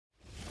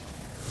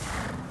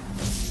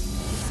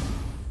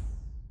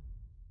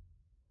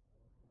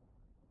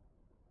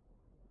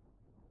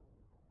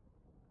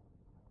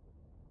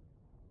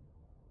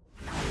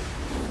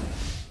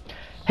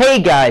Hey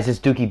guys, it's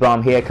Dookie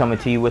Bomb here, coming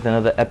to you with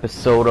another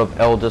episode of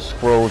Elder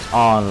Scrolls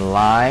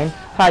Online.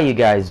 How you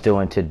guys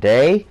doing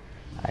today?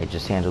 I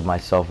just handled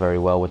myself very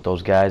well with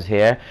those guys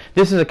here.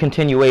 This is a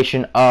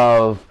continuation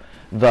of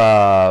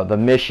the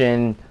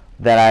mission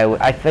that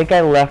I think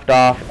I left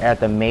off at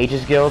the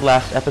Mages Guild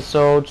last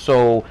episode.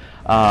 So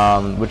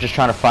we're just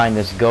trying to find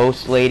this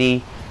ghost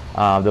lady.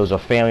 There was a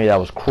family that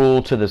was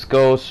cruel to this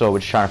ghost, so we're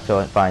just trying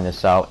to find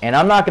this out. And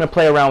I'm not going to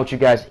play around with you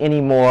guys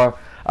anymore.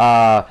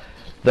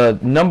 The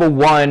number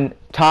one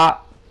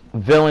top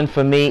villain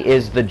for me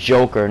is the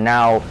Joker.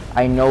 Now,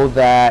 I know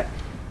that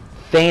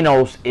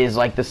Thanos is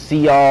like the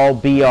see-all,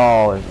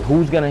 be-all. Who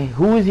is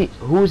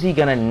he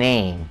gonna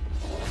name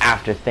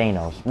after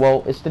Thanos?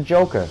 Well, it's the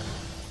Joker.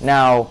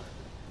 Now,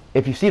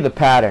 if you see the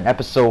pattern,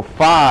 episode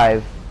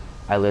 5,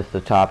 I list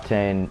the top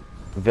 10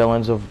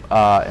 villains of,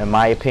 in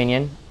my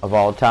opinion, of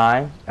all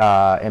time,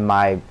 in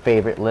my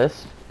favorite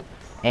list,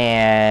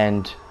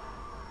 and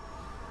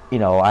you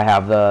know, I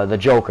have the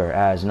Joker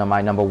as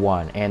my number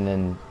 1, and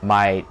then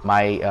my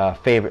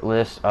favorite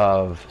list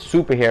of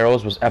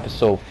superheroes was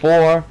episode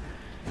 4,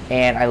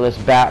 and I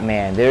list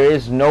Batman. There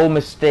is no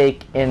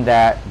mistake in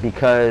that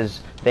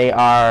because they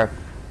are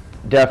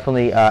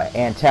definitely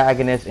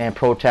antagonists and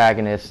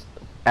protagonists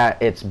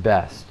at its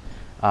best.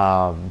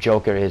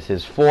 Joker is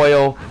his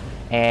foil,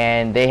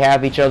 and they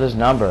have each other's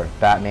number.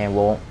 Batman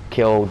won't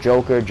kill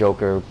Joker.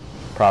 Joker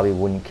probably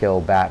wouldn't kill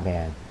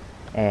Batman,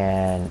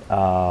 and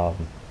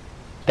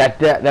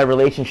that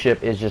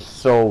relationship is just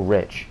so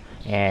rich,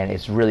 and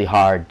it's really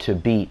hard to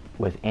beat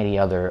with any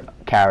other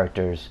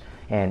characters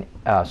and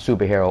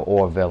superhero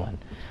or villain.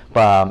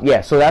 But yeah,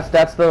 so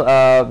that's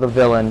the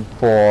villain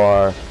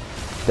for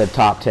the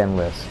top 10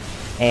 list.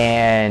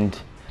 And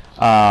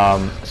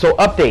so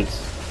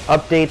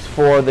updates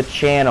for the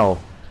channel.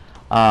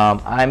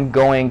 I'm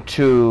going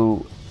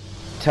to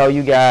tell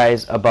you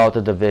guys about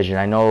the Division.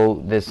 I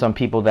know there's some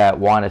people that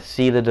want to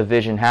see the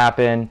Division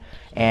happen,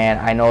 and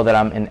I know that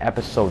I'm in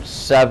episode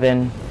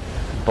 7,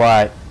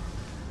 but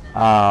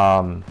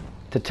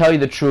to tell you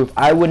the truth,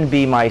 I wouldn't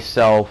be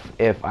myself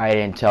if I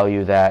didn't tell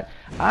you that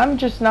I'm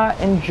just not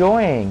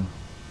enjoying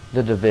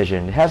the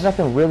Division. It has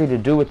nothing really to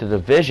do with the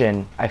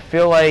Division. I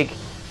feel like,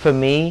 for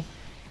me,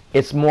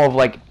 it's more of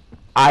like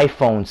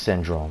iPhone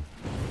syndrome.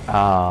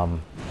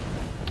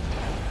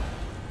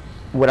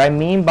 What I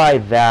mean by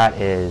that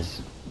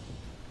is,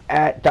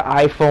 at the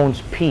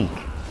iPhone's peak,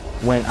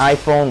 when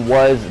iPhone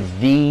was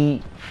the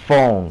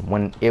phone,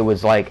 when it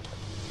was like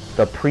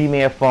the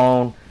premier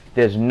phone,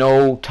 there's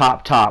no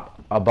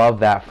top above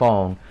that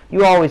phone,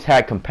 you always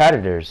had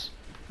competitors.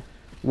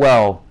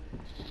 Well,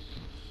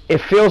 it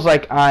feels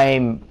like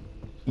I'm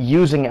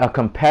using a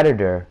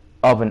competitor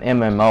of an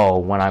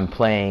MMO when I'm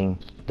playing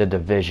the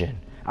Division.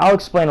 I'll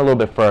explain a little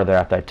bit further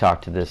after I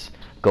talk to this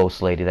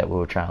ghost lady that we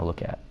were trying to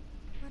look at.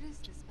 What is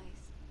this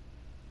place?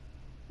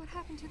 What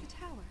happened to the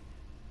tower?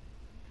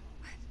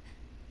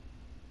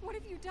 What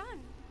have you done?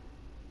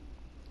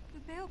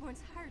 The Baleborns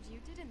hired you,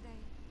 didn't they?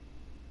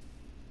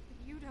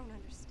 But you don't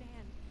understand.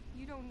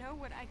 You don't know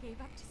what I gave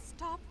up to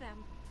stop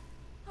them.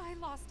 I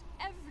lost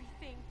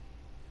everything.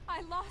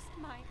 I lost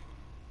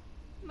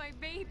my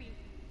baby.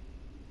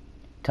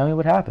 Tell me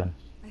what happened.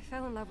 I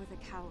fell in love with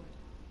a coward.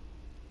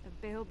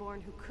 A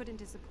Baleborn who couldn't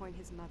disappoint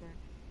his mother,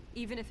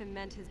 even if it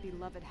meant his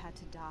beloved had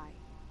to die.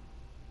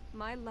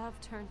 My love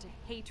turned to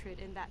hatred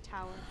in that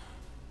tower.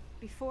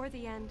 Before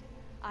the end,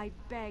 I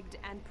begged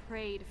and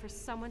prayed for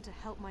someone to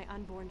help my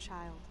unborn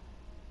child.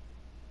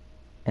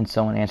 And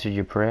someone answered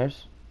your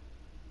prayers?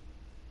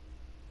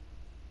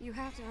 You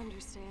have to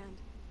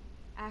understand.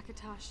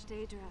 Akatosh,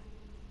 Daedra,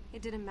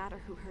 it didn't matter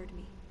who heard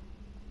me.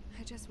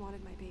 I just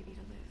wanted my baby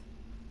to live.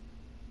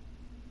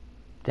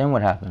 Then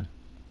what happened?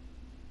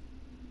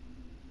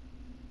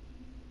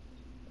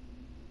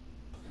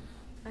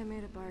 I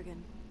made a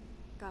bargain.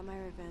 Got my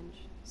revenge.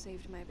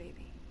 Saved my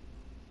baby.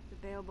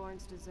 The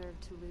Baleborns deserve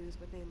to lose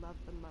what they love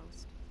the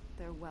most.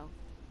 Their wealth.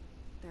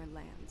 Their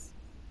lands.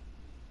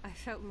 I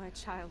felt my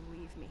child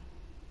leave me.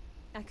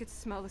 I could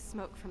smell the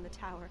smoke from the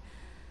tower.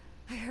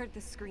 I heard the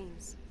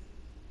screams.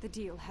 The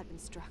deal had been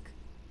struck.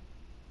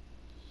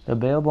 The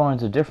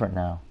Baleborns are different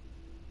now.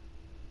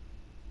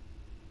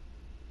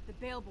 The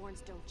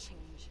Baleborns don't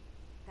change.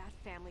 That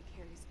family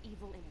carries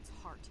evil in its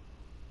heart.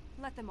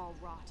 Let them all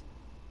rot.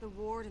 The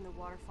ward and the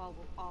waterfall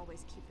will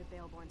always keep the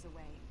Baleborns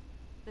away.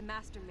 The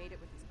Master made it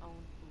with his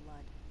own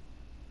blood.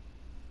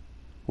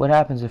 What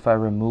happens if I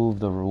remove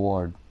the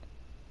reward?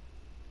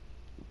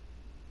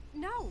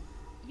 No!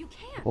 You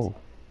can't! Oh.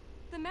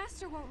 The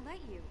Master won't let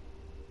you.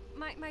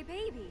 My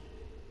baby.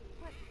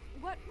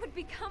 What would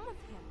become of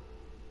him?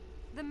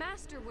 The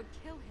Master would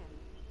kill him.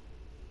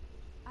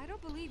 I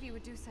don't believe you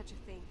would do such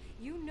a thing.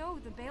 You know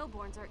the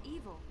Baleborns are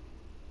evil.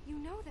 You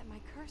know that my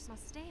curse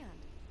must stand.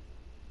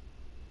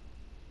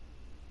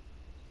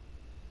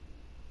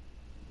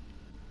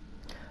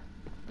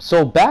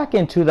 So back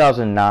in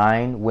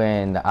 2009,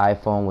 when the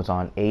iPhone was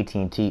on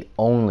AT&T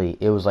only,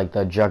 it was like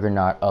the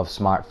juggernaut of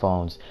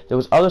smartphones. There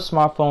was other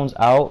smartphones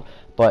out,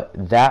 but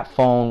that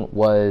phone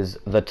was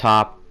the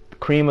top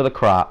cream of the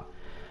crop.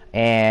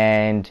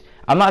 And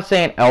I'm not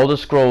saying Elder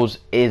Scrolls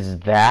is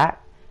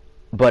that,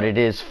 but it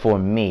is for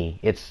me.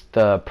 It's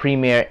the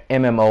premier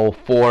MMO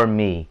for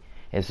me.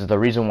 This is the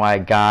reason why I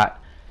got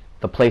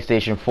the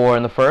PlayStation 4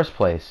 in the first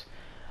place.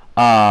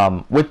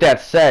 With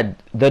that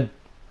said, the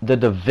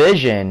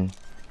Division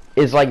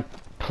is like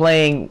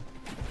playing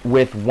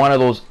with one of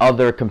those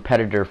other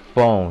competitor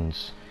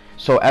phones.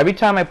 So every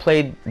time I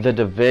played the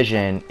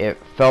Division, it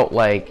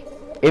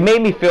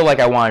made me feel like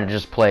I wanted to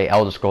just play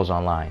Elder Scrolls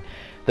Online.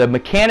 The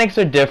mechanics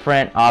are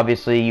different.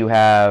 Obviously, you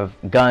have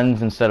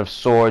guns instead of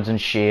swords and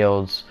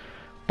shields,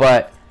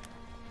 but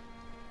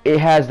it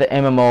has the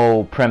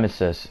MMO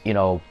premises. You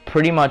know,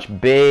 pretty much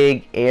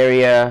big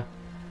area.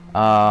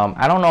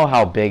 I don't know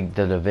how big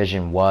the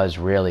Division was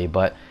really,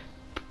 but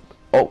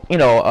you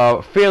know,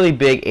 a fairly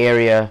big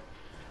area.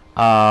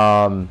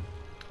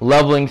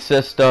 Leveling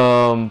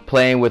system,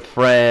 playing with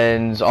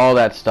friends, all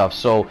that stuff.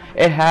 So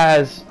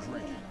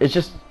it's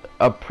just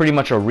pretty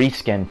much a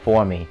reskin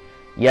for me.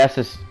 Yes,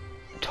 it's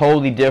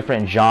totally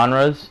different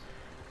genres,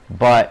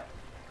 but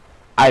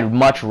I'd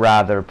much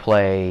rather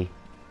play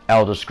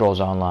Elder Scrolls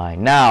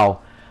Online.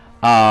 Now,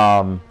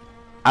 I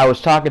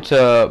was talking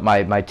to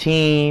my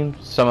team,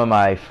 some of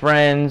my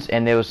friends,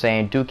 and they were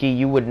saying, Dookie,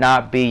 you would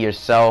not be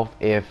yourself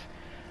if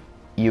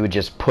you would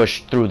just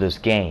push through this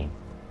game.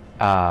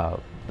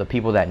 The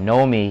people that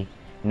know me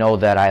know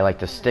that I like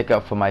to stick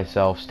up for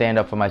myself, stand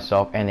up for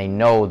myself, and they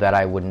know that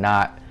I would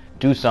not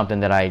do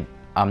something that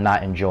I'm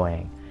not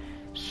enjoying.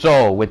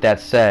 So, with that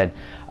said,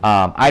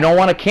 I don't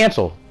want to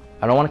cancel.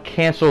 I don't want to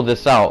cancel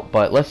this out,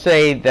 but let's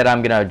say that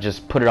I'm going to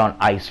just put it on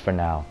ice for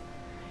now.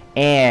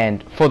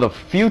 And for the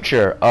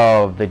future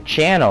of the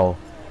channel,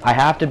 I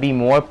have to be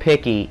more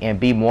picky and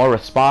be more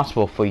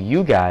responsible for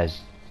you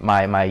guys,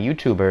 my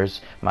YouTubers,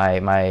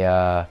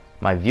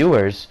 my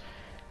viewers,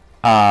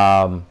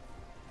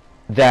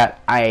 that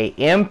I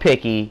am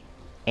picky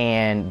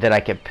and that I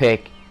can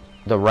pick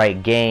the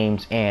right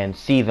games and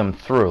see them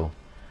through.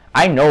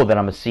 I know that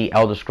I'm going to see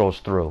Elder Scrolls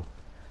through.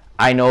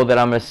 I know that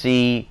I'm going to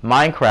see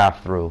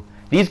Minecraft through.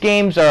 These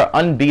games are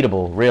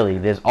unbeatable, really.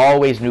 There's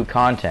always new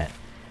content.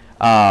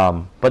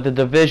 But the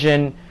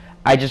Division,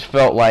 I just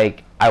felt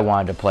like I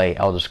wanted to play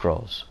Elder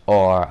Scrolls,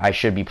 or I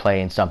should be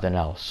playing something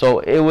else. So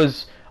it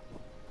was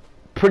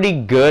pretty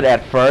good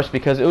at first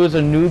because it was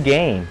a new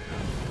game.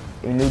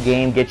 A new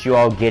game gets you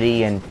all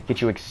giddy and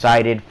gets you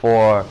excited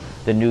for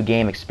the new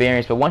game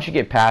experience. But once you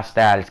get past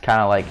that, it's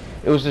kind of like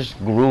it was just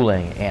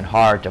grueling and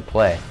hard to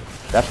play.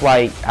 That's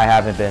why I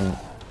haven't been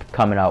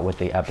coming out with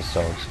the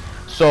episodes.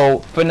 So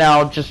for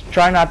now, just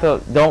try not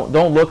to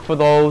don't look for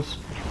those.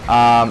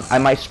 I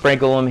might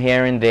sprinkle them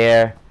here and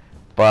there,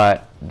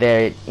 but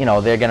they're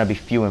gonna be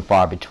few and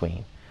far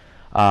between.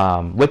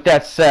 With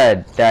that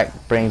said,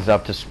 that brings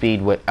up to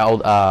speed with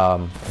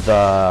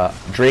the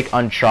Drake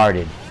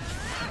Uncharted.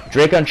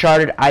 Drake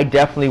Uncharted, I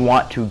definitely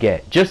want to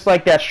get. Just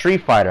like that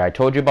Street Fighter. I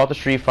told you about the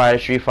Street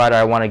Fighter,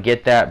 I want to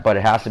get that, but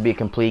it has to be a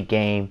complete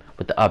game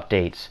with the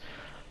updates.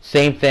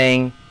 Same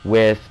thing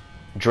with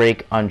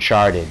Drake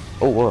Uncharted.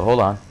 Oh, whoa,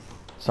 hold on.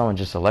 Someone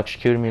just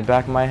electrocuted me in the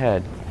back of my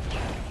head.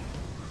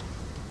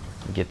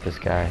 Get this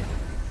guy.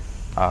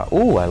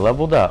 Ooh, I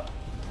leveled up.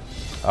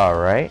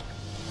 Alright.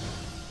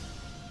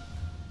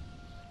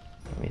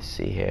 Let me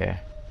see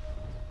here.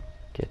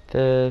 Get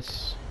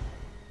this.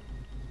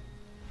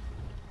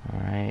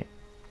 Alright.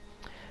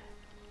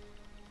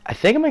 I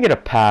think I'm going to get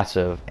a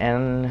passive,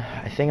 and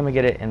I think I'm going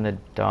to get it in the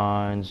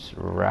Dawn's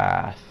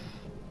Wrath.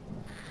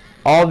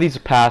 All these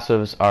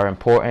passives are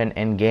important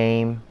in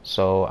game,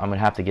 so I'm going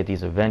to have to get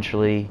these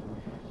eventually.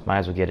 Might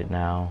as well get it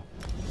now.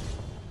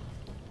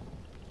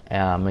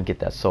 And I'm going to get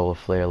that Solar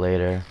Flare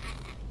later.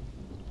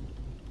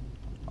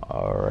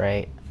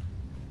 Alright.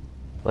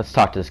 Let's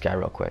talk to this guy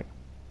real quick.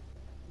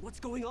 What's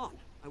going on?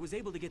 I was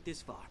able to get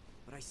this far,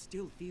 but I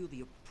still feel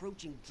the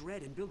approaching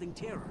dread and building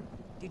terror.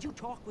 Did you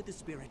talk with the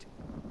spirit?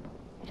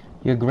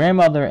 Your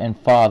grandmother and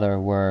father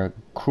were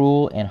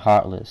cruel and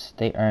heartless.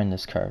 They earned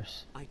this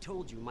curse. I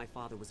told you my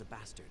father was a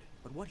bastard,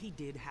 but what he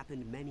did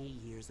happened many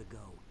years ago.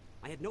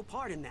 I had no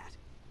part in that.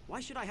 Why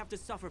should I have to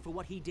suffer for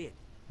what he did?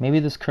 Maybe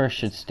this curse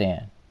should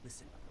stand.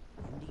 Listen,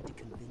 you need to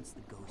convince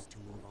the ghost to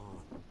move on.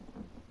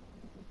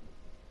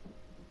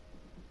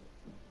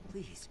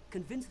 Please,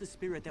 convince the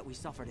spirit that we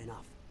suffered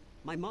enough.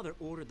 My mother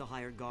ordered the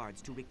hired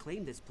guards to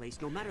reclaim this place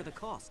no matter the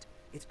cost.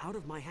 It's out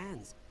of my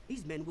hands.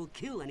 These men will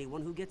kill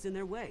anyone who gets in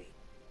their way.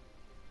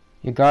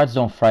 Your guards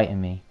don't frighten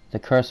me. The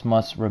curse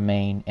must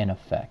remain in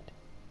effect.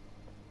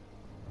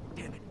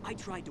 Damn it, I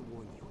tried to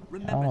warn you. I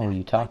Remember don't know who that.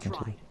 you're talking I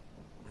to. tried.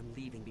 I'm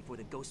leaving before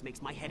the ghost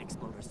makes my head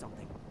explode or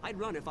something. I'd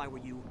run if I were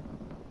you.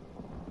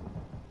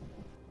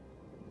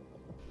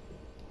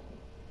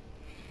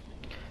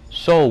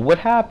 So what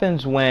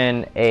happens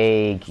when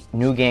a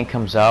new game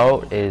comes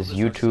out is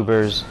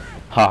YouTubers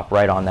hop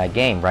right on that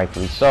game,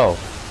 rightfully so.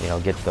 You know,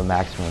 get the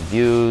maximum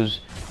views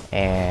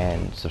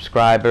and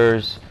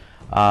subscribers.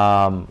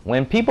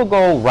 When people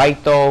go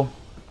right though,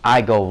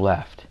 I go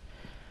left.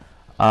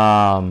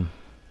 So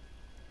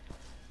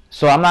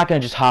I'm not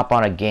going to just hop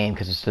on a game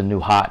because it's the new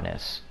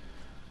hotness.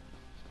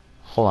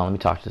 Hold on, let me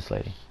talk to this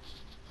lady.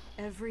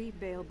 Every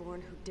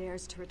Baleborn who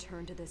dares to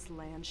return to this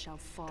land shall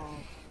fall.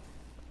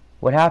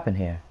 What happened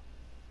here?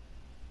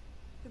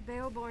 The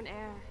Baleborn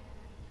heir.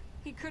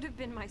 He could have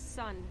been my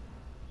son,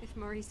 if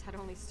Maurice had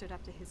only stood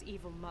up to his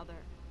evil mother.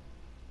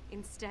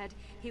 Instead,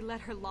 he let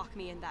her lock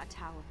me in that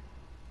tower.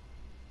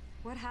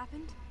 What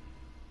happened?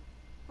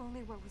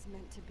 Only what was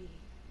meant to be.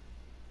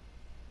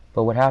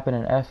 But what happened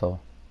in Ethel?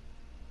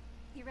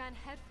 He ran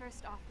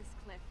headfirst off this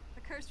cliff.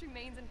 The curse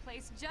remains in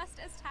place just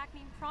as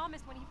Takneen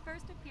promised when he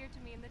first appeared to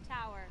me in the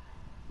tower.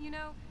 You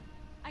know,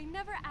 I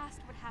never asked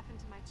what happened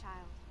to my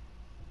child.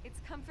 It's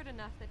comfort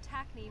enough that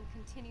Takneen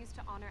continues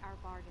to honor our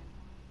bargain.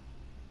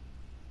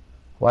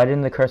 Why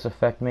didn't the curse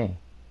affect me?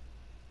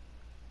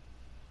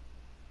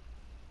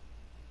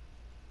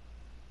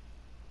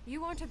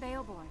 You aren't a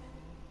Baleborn.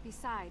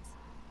 Besides,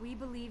 we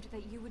believed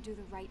that you would do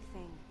the right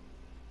thing.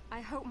 I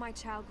hope my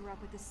child grew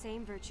up with the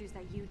same virtues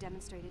that you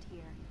demonstrated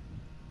here.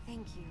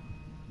 Thank you.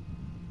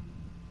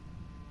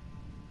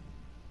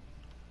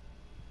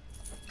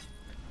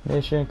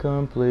 Mission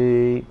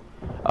complete.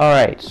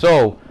 Alright,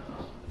 so,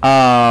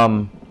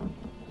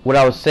 what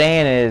I was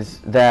saying is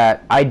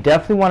that I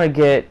definitely want to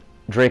get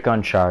Drake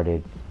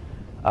Uncharted.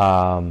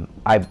 I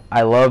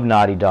love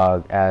Naughty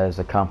Dog as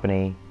a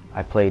company.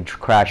 I played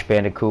Crash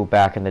Bandicoot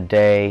back in the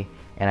day,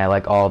 and I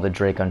like all the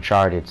Drake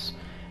Uncharteds.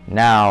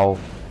 Now,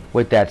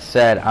 with that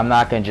said, I'm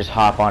not going to just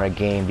hop on a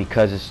game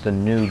because it's the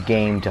new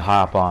game to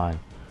hop on.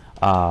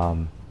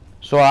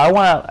 So I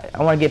want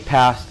to get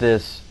past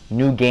this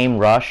new game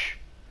rush,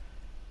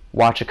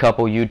 watch a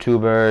couple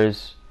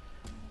YouTubers,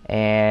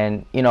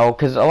 and, you know,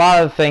 because a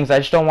lot of the things I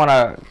just don't want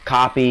to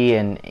copy,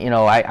 and, you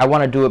know, I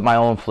want to do it my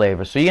own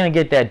flavor. So you're going to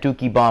get that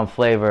Dookie Bomb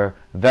flavor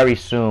very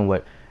soon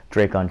with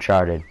Drake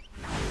Uncharted.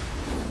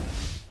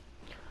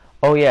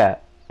 Oh yeah,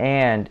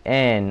 and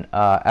in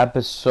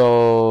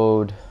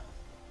episode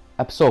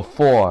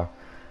 4,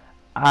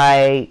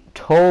 I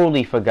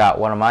totally forgot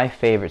one of my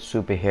favorite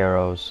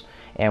superheroes.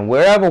 And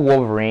wherever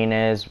Wolverine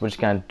is, we're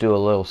just gonna do a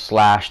little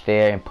slash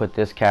there and put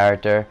this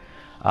character,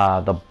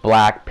 the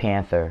Black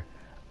Panther.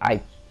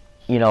 That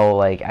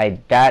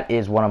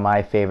is one of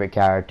my favorite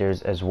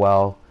characters as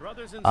well.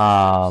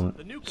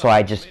 So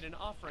I just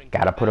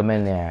gotta put him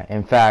in there.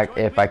 In fact,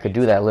 if I could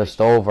do that list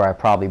over, I'd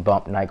probably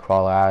bump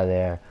Nightcrawler out of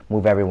there,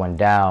 move everyone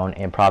down,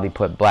 and probably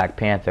put Black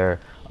Panther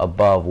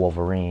above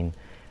Wolverine.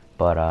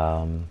 But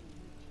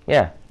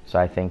yeah, so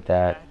I think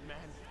that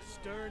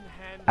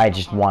I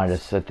just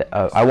wanted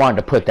to I wanted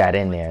to put that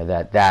in there.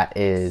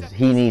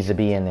 He needs to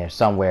be in there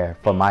somewhere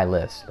for my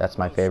list. That's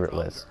my favorite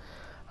list.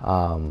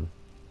 But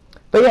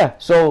yeah,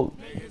 so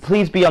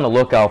please be on the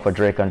lookout for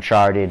Drake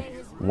Uncharted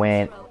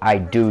when I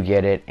do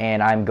get it,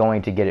 and I'm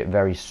going to get it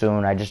very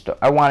soon.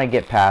 I want to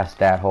get past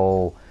that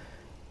whole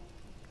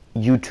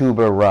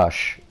YouTuber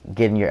rush,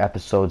 getting your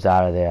episodes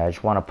out of there. I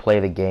just want to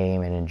play the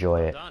game and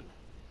enjoy it. Done.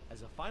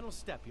 As a final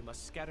step, you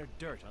must scatter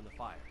dirt on the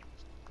fire.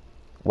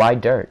 Why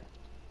dirt?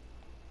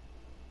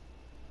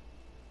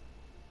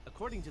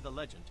 According to the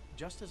legend,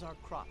 just as our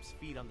crops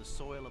feed on the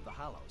soil of the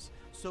Hallows,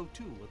 so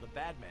too will the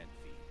bad man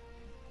feed.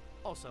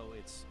 Also,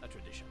 it's a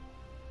tradition.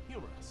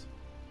 Humorous.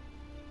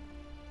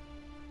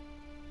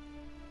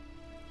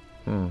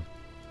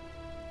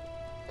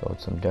 Throw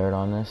some dirt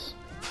on this.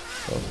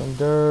 Throw some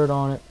dirt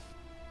on it.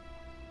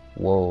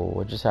 Whoa,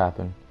 what just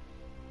happened?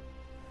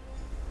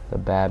 The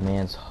bad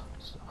man's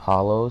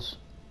hollows.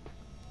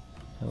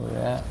 Look at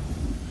that.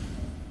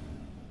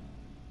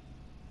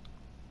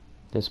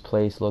 This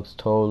place looks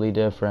totally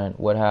different.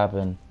 What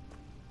happened?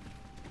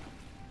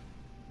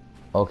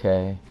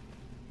 Okay.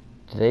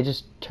 Did they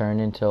just turn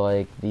into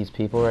like these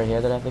people right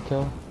here that I have to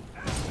kill?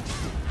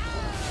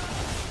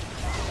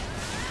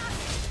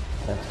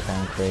 That's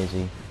kind of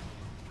crazy.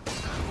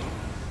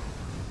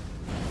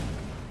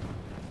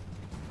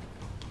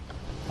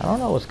 I don't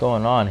know what's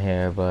going on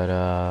here, but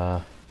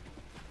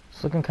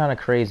it's looking kind of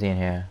crazy in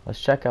here.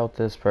 Let's check out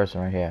this person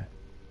right here.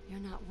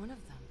 You're not one of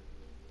them.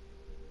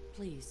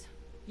 Please,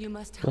 you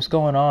must help. What's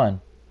going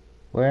on?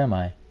 Where am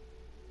I?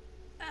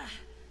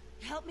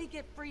 Help me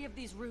get free of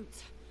these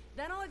roots.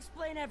 Then I'll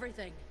explain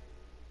everything.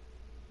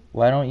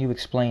 Why don't you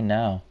explain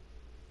now?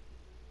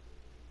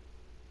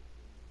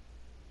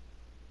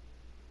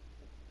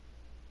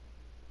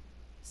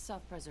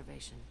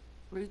 Self-preservation.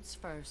 Roots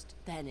first,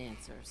 then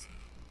answers.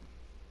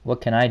 What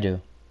can I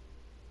do?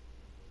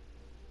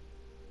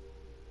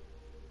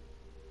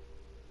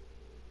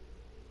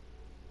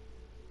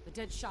 The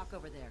dead shock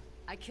over there.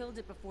 I killed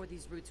it before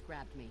these roots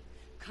grabbed me.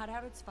 Cut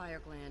out its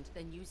fire gland,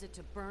 then use it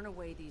to burn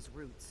away these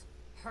roots.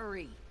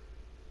 Hurry.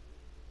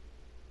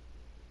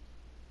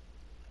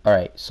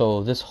 Alright,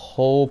 so this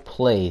whole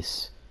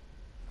place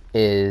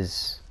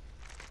is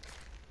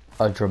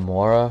a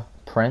Dremora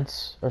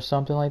prince or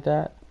something like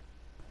that?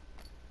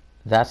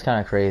 That's kind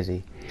of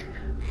crazy.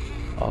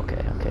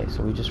 Okay,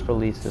 so we just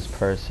released this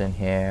person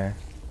here.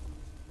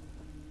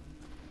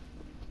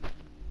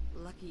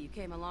 Lucky you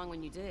came along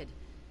when you did.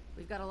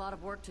 We've got a lot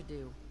of work to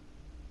do.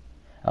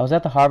 I was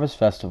at the Harvest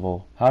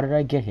Festival. How did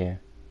I get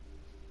here?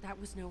 That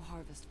was no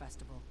harvest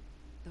festival.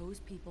 Those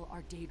people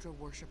are Daedra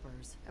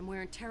worshippers, and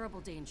we're in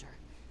terrible danger.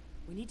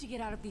 We need to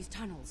get out of these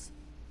tunnels.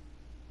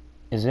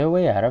 Is there a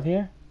way out of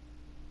here?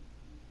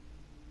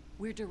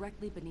 We're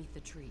directly beneath the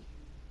tree.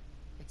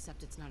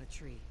 Except it's not a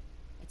tree.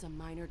 It's a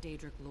minor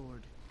Daedric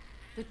lord.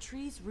 The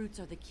tree's roots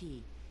are the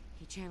key.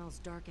 He channels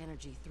dark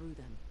energy through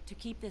them to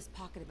keep this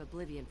pocket of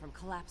oblivion from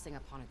collapsing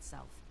upon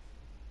itself.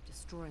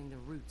 Destroying the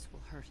roots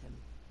will hurt him.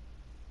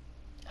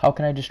 How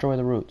can I destroy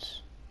the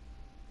roots?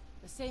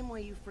 The same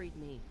way you freed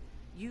me.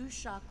 Use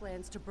shock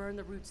glands to burn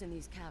the roots in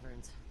these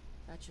caverns.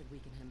 That should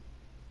weaken him.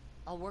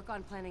 I'll work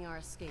on planning our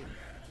escape.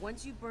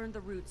 Once you burn the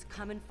roots,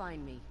 come and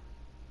find me.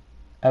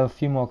 I have a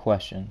few more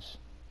questions.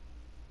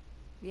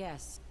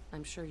 Yes,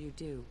 I'm sure you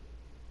do.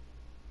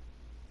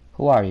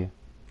 Who are you?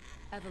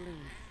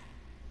 Eveline.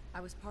 I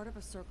was part of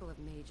a circle of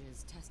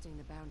mages testing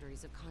the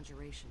boundaries of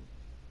conjuration.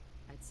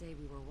 I'd say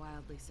we were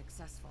wildly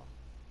successful,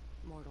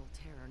 mortal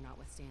terror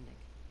notwithstanding.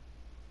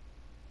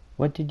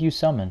 What did you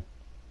summon?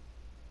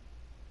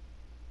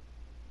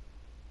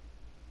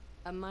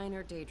 A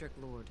minor Daedric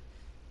lord.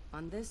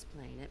 On this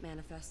plane, it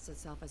manifests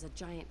itself as a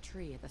giant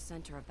tree at the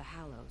center of the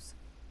Hallows.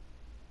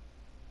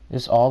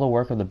 Is this all the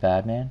work of the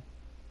bad man?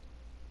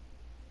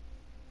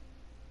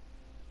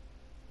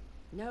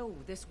 No,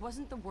 this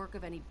wasn't the work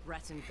of any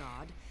Breton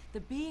god. The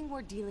being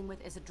we're dealing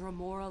with is a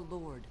Dremora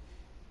lord.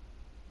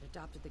 It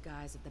adopted the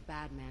guise of the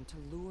bad man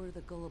to lure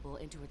the gullible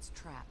into its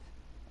trap.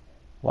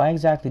 Why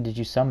exactly did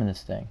you summon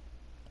this thing?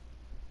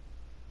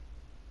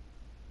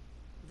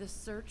 The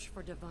search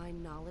for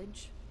divine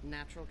knowledge,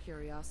 natural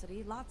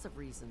curiosity, lots of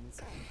reasons.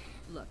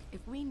 Look, if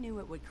we knew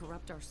it would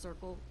corrupt our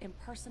circle,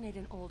 impersonate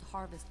an old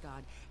harvest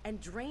god,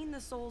 and drain the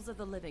souls of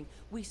the living,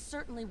 we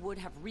certainly would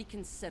have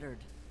reconsidered.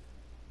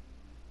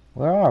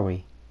 Where are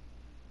we?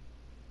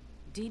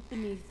 Deep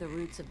beneath the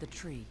roots of the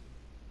tree.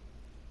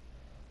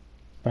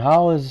 But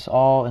how is this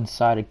all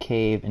inside a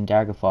cave in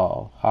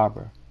Daggerfall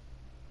Harbor?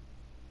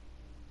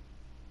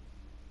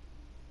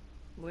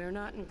 We're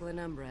not in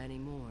Glenumbra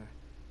anymore.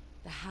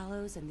 The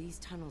Hallows and these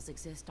tunnels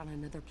exist on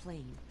another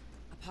plane,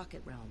 a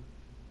pocket realm.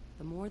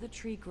 The more the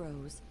tree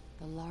grows,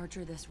 the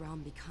larger this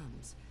realm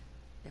becomes.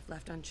 If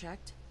left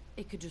unchecked,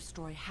 it could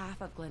destroy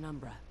half of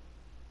Glenumbra.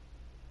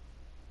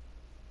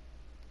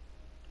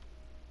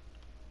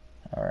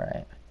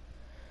 Alright.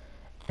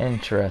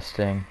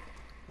 Interesting.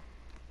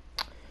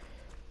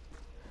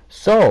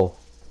 So,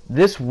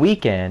 this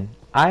weekend,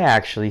 I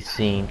actually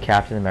seen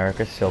Captain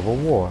America Civil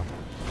War.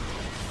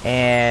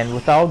 And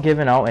without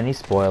giving out any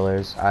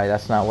spoilers,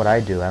 that's not what I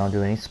do. I don't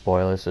do any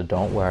spoilers, so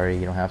don't worry.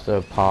 You don't have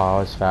to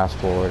pause, fast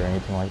forward, or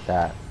anything like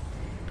that.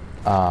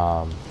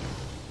 I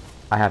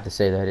have to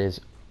say that it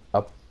is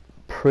a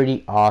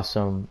pretty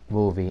awesome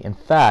movie. In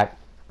fact,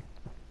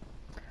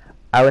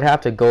 I would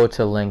have to go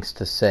to links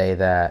to say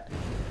that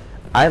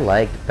I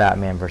liked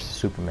Batman vs.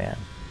 Superman.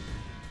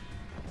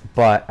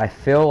 But I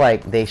feel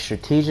like they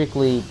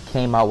strategically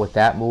came out with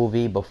that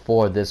movie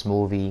before this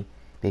movie,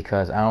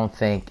 because I don't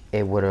think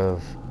it would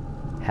have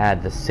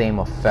had the same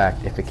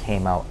effect if it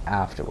came out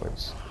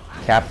afterwards.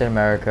 Captain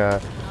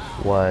America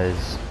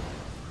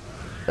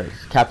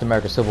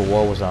Civil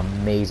War was an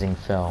amazing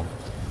film,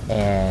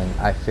 and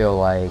I feel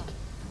like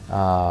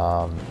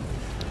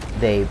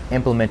they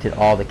implemented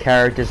all the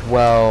characters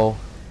well.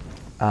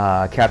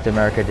 Captain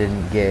America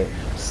didn't get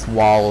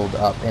swallowed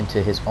up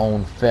into his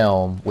own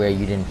film where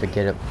you didn't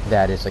forget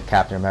that it's a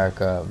Captain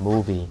America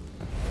movie,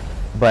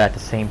 but at the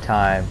same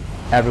time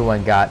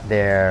everyone got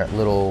their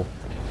little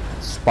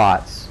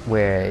spots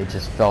where it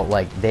just felt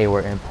like they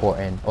were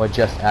important or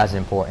just as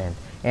important.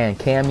 And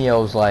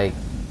cameos like,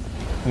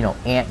 you know,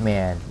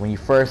 Ant-Man, when you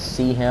first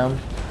see him,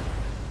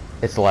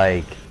 it's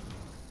like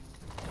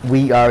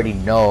we already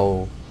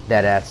know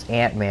that that's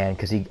Ant-Man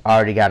because he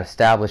already got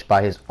established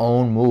by his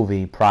own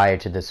movie prior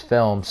to this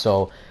film.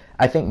 So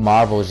I think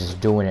Marvel is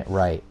just doing it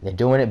right. They're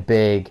doing it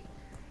big,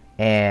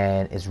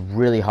 and it's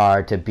really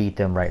hard to beat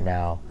them right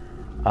now.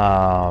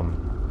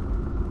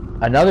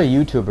 Another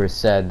YouTuber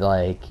said,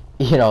 like,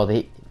 you know,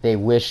 they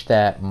wish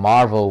that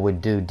Marvel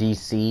would do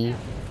DC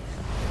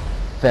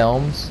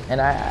films,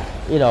 and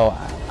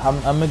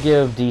I'm gonna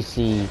give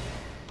DC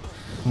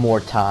more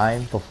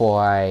time before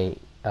I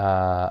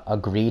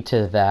agree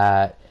to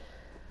that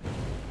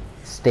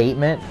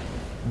statement.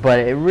 But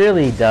it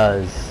really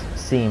does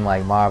seem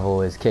like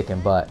Marvel is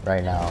kicking butt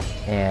right now,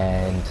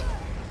 and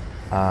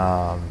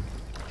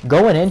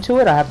going into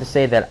it, I have to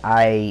say that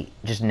I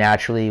just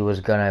naturally was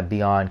gonna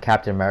be on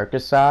Captain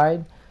America's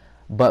side,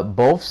 but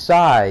both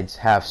sides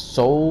have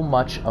so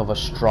much of a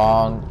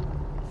strong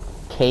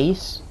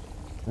case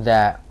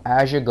that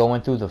as you're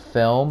going through the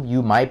film,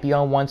 you might be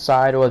on one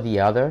side or the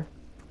other,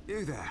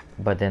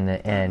 but then in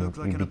the end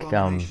you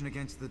become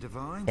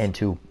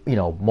into, you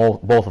know,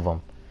 both of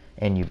them,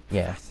 and you,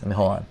 yeah. Let me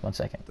hold on 1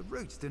 second. The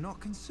roots do not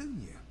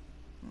consume you.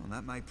 Well,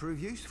 that may prove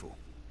useful.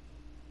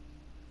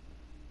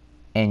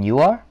 And you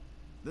are?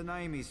 The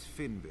name is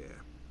Finbeer.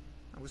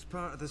 I was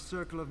part of the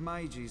circle of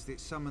mages that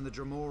summoned the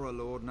Dremora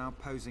Lord, now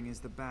posing as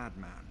the bad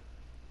man.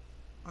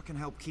 I can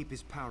help keep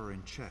his power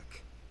in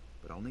check,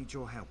 but I'll need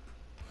your help.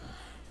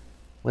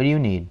 What do you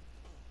need?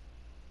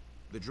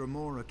 The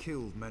Dremora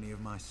killed many of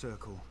my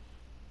circle.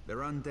 Their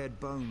undead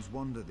bones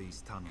wander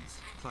these tunnels,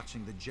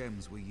 clutching the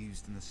gems we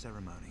used in the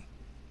ceremony.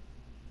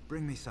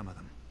 Bring me some of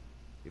them.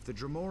 If the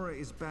Dremora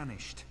is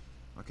banished,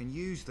 I can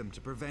use them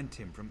to prevent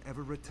him from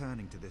ever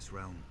returning to this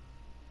realm.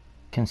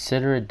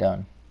 Consider it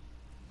done.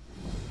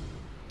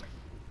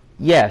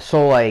 Yeah,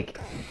 so like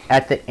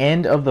at the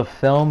end of the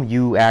film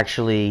you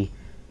actually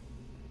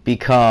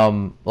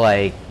become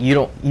like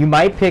you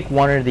might pick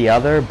one or the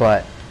other,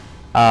 but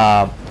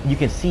you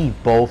can see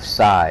both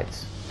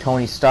sides.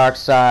 Tony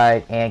Stark's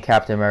side and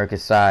Captain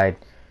America's side.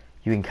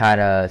 You can kind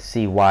of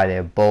see why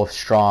they're both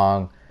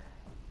strong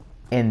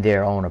in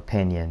their own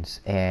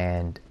opinions,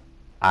 and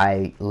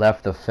I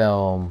left the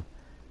film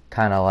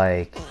kind of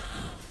like,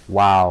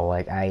 wow,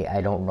 like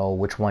I don't know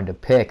which one to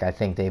pick. I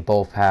think they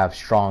both have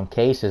strong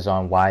cases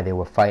on why they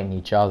were fighting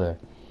each other.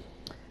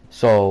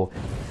 So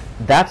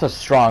that's a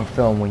strong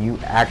film when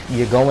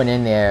you're going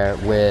in there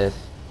with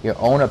your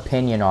own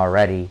opinion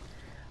already.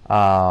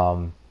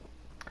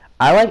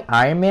 I like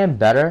Iron Man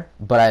better,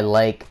 but I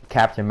like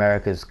Captain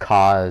America's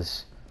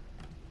cause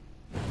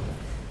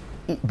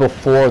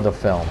before the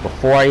film.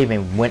 Before I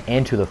even went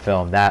into the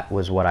film, that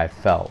was what I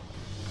felt.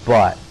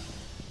 But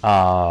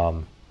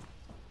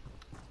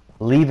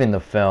leaving the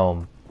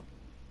film,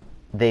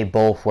 they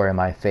both were in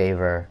my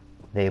favor.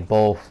 They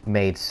both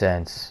made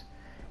sense,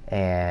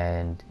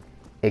 and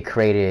it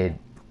created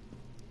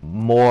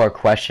more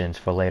questions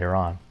for later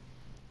on.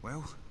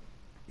 Well,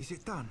 is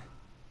it done?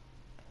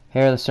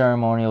 Here are the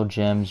ceremonial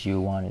gems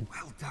you wanted.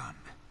 Well done.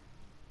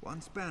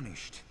 Once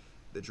banished,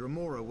 the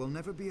Dremora will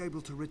never be able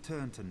to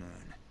return to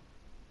Nirn.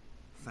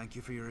 Thank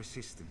you for your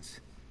assistance.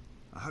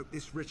 I hope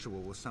this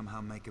ritual will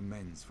somehow make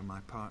amends for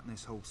my part in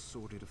this whole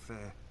sordid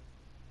affair.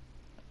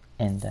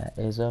 And that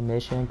is a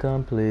mission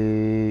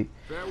complete.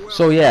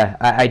 So yeah,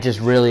 I just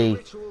really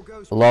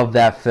love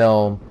that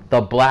film. The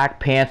Black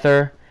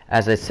Panther,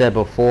 as I said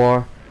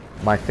before,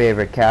 my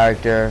favorite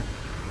character.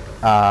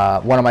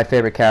 One of my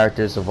favorite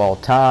characters of all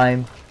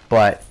time.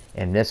 But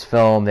in this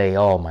film,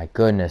 oh my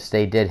goodness,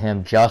 they did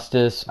him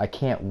justice. I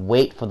can't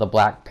wait for the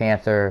Black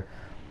Panther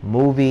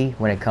movie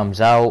when it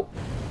comes out.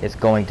 It's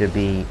going to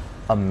be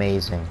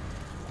amazing.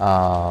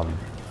 I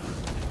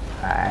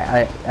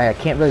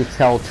can't really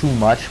tell too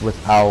much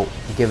without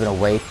giving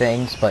away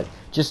things, but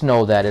just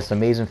know that it's an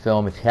amazing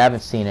film. If you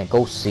haven't seen it,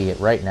 go see it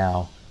right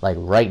now. Like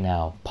right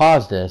now.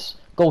 Pause this,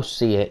 go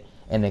see it,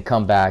 and then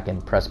come back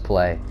and press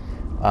play.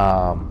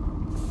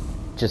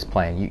 Just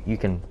playing. You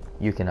can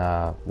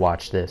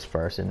watch this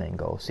first and then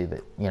go see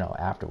the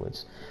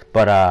afterwards.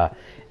 But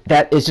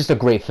that is just a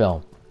great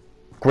film.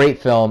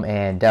 Great film,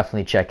 and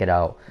definitely check it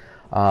out.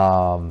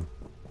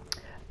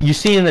 You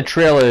see in the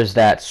trailers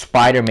that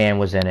Spider-Man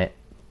was in it.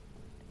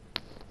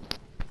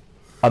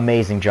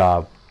 Amazing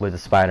job with the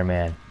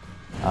Spider-Man.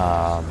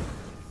 I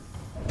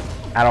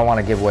don't want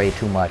to give away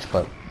too much,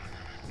 but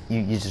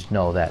you just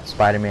know that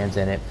Spider-Man's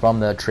in it from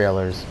the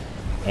trailers,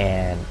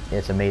 and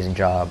it's an amazing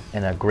job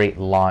and a great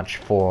launch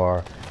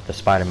for the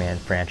Spider-Man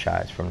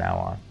franchise from now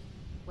on.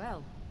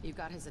 Well, you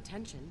got his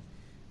attention.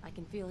 I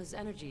can feel his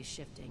energy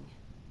shifting.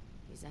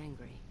 He's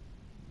angry.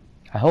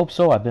 I hope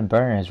so. I've been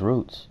burning his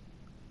roots.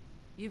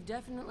 You've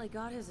definitely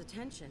got his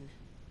attention.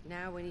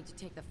 Now we need to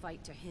take the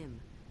fight to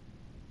him.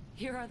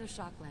 Here are the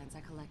shock glands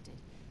I collected.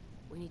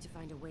 We need to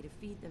find a way to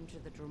feed them to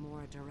the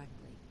Dremora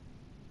directly.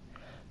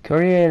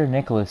 Curator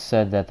Nicholas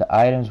said that the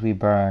items we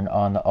burned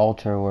on the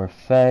altar were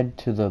fed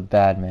to the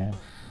Badman.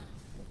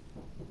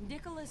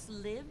 Nicholas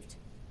lived?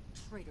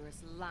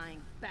 Traitorous,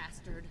 lying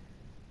bastard.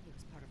 He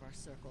was part of our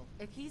circle.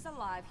 If he's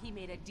alive, he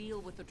made a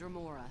deal with the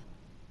Dremora.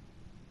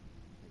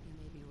 But you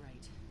may be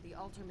right. The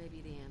altar may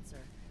be the answer.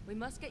 We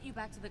must get you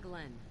back to the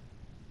Glen.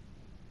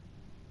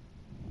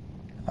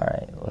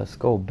 Alright, let's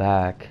go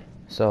back.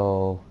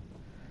 So,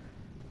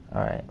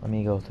 alright, let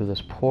me go through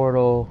this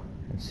portal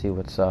and see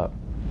what's up.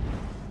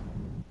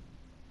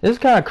 This is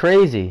kind of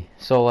crazy.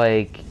 So,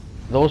 like,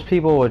 those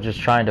people were just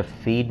trying to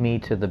feed me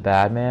to the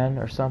Badman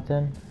or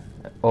something?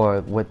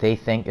 Or what they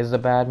think is the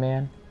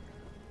Badman?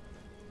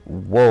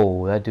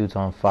 Whoa, that dude's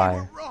on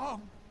fire.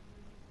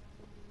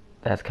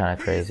 That's kind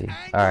of crazy.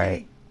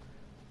 Alright.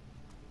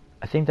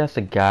 I think that's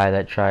the guy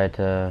that tried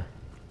to...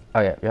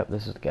 Oh, yeah, yep,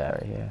 this is the guy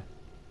right here.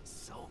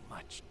 So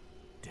much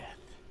death.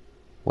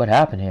 What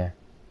happened here?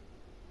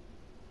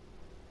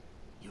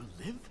 You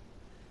live?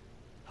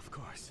 Of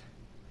course.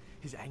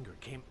 His anger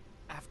came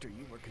after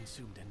you were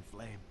consumed in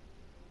flame.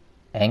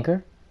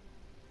 Anger?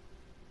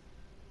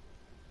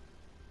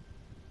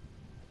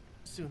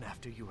 Soon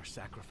after you were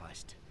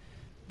sacrificed,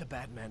 the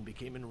Badman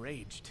became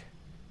enraged.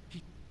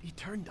 He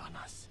turned on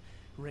us,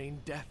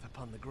 rained death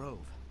upon the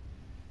grove.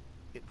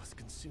 It was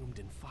consumed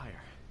in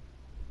fire.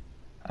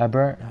 I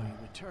burnt... Now you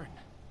return.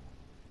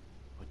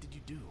 What did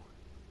you do?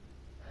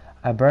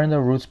 I burned the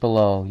roots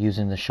below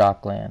using the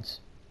shock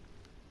glands.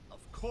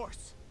 Of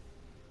course.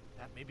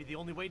 That may be the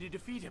only way to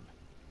defeat him.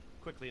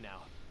 Quickly now,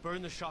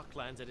 burn the shock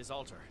glands at his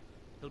altar.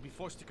 He'll be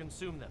forced to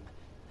consume them,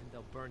 and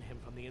they'll burn him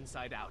from the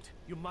inside out.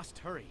 You must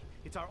hurry.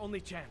 It's our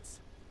only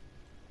chance.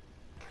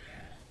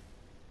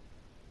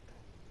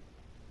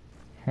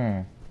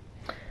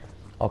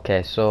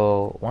 Okay,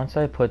 so once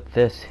I put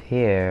this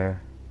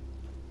here,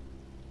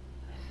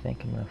 I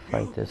think I'm gonna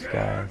fight this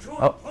guy.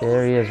 Oh,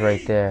 there he is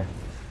right there.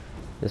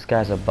 This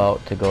guy's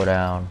about to go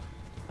down.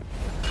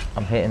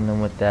 I'm hitting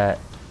him with that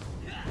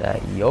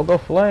yoga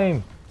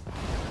flame.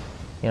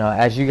 You know,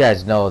 as you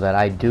guys know, that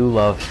I do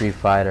love Street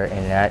Fighter,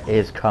 and that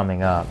is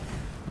coming up.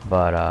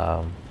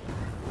 But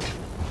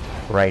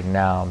right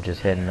now I'm just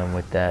hitting him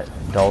with that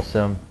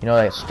Dulcim. You know,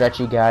 that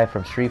stretchy guy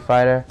from Street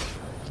Fighter?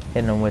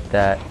 Hitting him with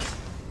that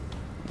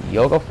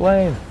yoga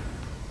flame.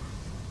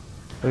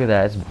 Look at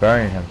that, it's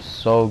burning him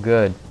so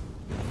good.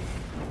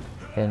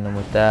 Hitting him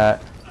with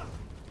that.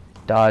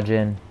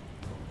 Dodging.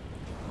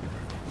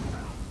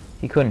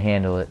 He couldn't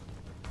handle it.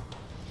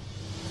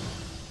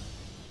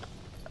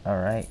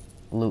 Alright.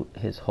 Loot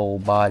his whole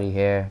body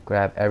here.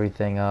 Grab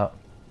everything up.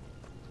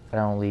 I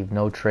don't leave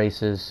no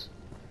traces.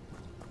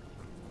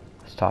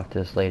 Let's talk to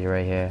this lady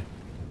right here.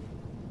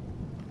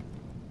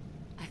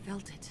 I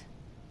felt it.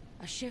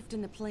 A shift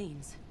in the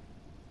planes.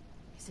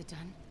 Is it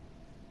done?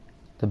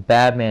 The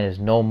bad man is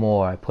no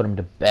more. I put him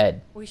to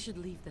bed. We should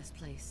leave this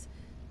place.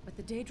 With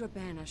the Daedra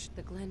banished,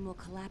 the Glen will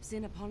collapse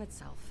in upon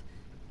itself.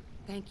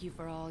 Thank you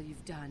for all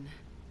you've done.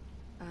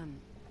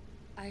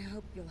 I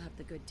hope you'll have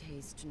the good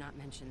taste to not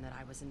mention that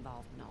I was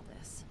involved in all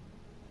this.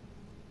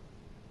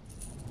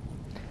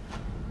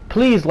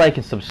 Please like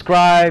and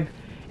subscribe,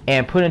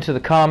 and put into the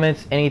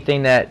comments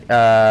anything that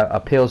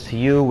appeals to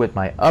you with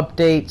my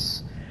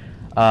updates.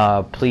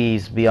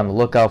 Please be on the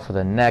lookout for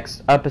the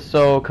next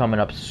episode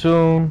coming up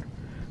soon.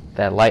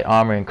 That light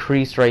armor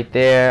increase right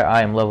there.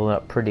 I am leveling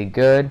up pretty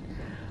good.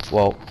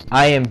 Well,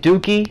 I am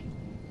Dookie,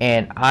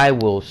 and I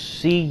will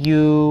see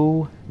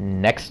you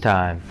next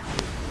time.